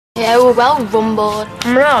Yeah, we're well rumbled.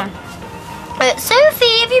 No.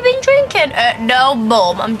 Sophie, have you been drinking? No,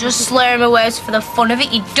 Mum. I'm just slurring my words for the fun of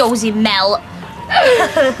it, you dozy melt.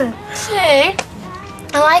 See?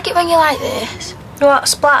 I like it when you're like this. What,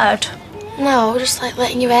 splattered? No, just like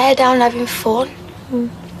letting your hair down and having fun.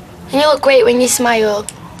 And you look great when you smile.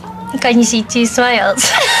 Can you see 2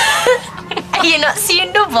 smiles? Are you not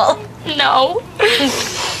seeing double? No.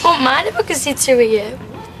 Won't mind if I can see 2 of you.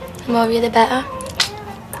 The more of you, the better.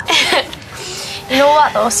 You know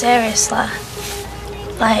what though, seriously?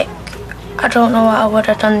 Like, I don't know what I would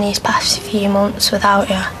have done these past few months without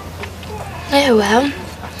you. Yeah, well,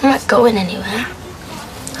 I'm not going anywhere.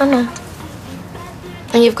 I know.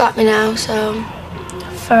 And you've got me now, so...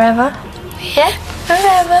 Forever? Yeah,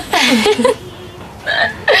 forever.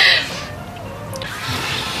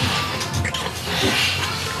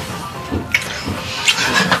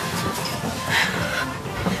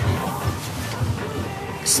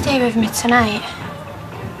 Stay with me tonight.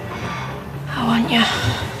 I want you.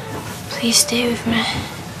 Please stay with me.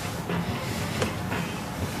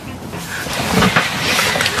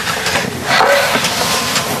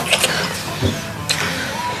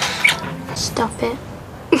 Stop it.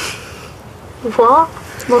 What?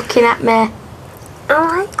 Looking at me.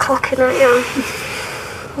 I like looking at you.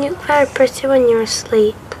 You look very pretty when you're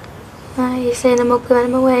asleep. Are you saying I'm ugly when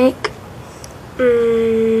I'm awake?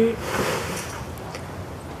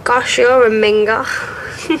 Gosh, you're a minger.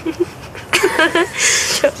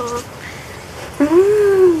 Shut up.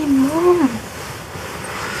 Your mum.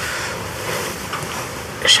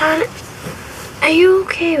 Sian, are you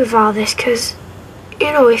okay with all this? Because,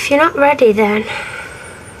 you know, if you're not ready then...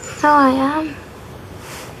 No, I am.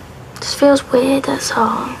 Just feels weird, that's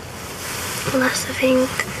all. Well, that's the thing.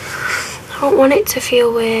 I don't want it to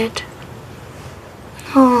feel weird.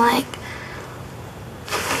 Oh, like...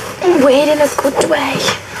 weird in a good way.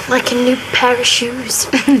 Like a new pair of shoes.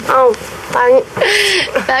 Oh, thanks.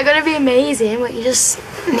 They're gonna be amazing, but you just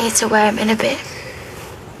need to wear them in a bit.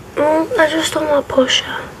 Well, I just don't want to push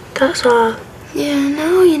her. That's all. Yeah,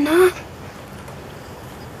 no, you're not.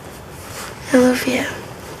 I love you.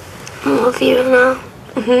 I love you now.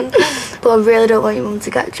 But I really don't want your mum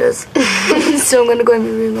to catch us. So I'm gonna go in my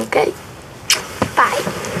room, okay? Bye.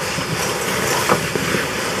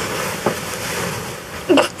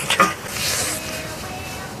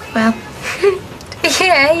 Well,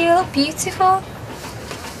 yeah, you look beautiful.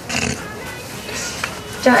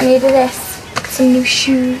 Do you want any of this? Some new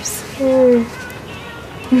shoes.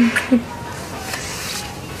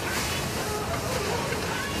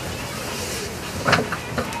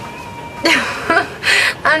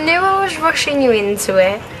 I knew I was rushing you into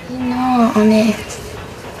it. You know, honest.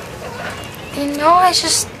 You know, it's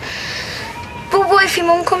just... But what if your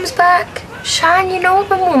mum comes back? Sian, you know what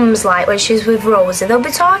my mum's like when she's with Rosie? They'll be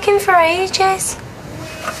talking for ages.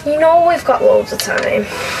 You know we've got loads of time.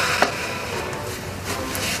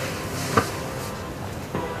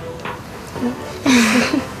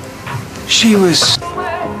 She was...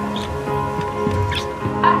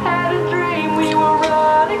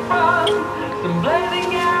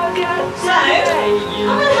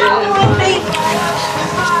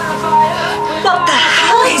 What the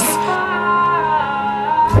hell is...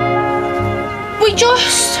 We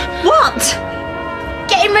just... What?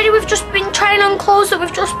 Getting ready, we've just been trying on clothes that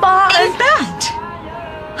we've just bought. In bed?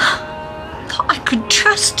 Thought I could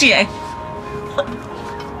trust you.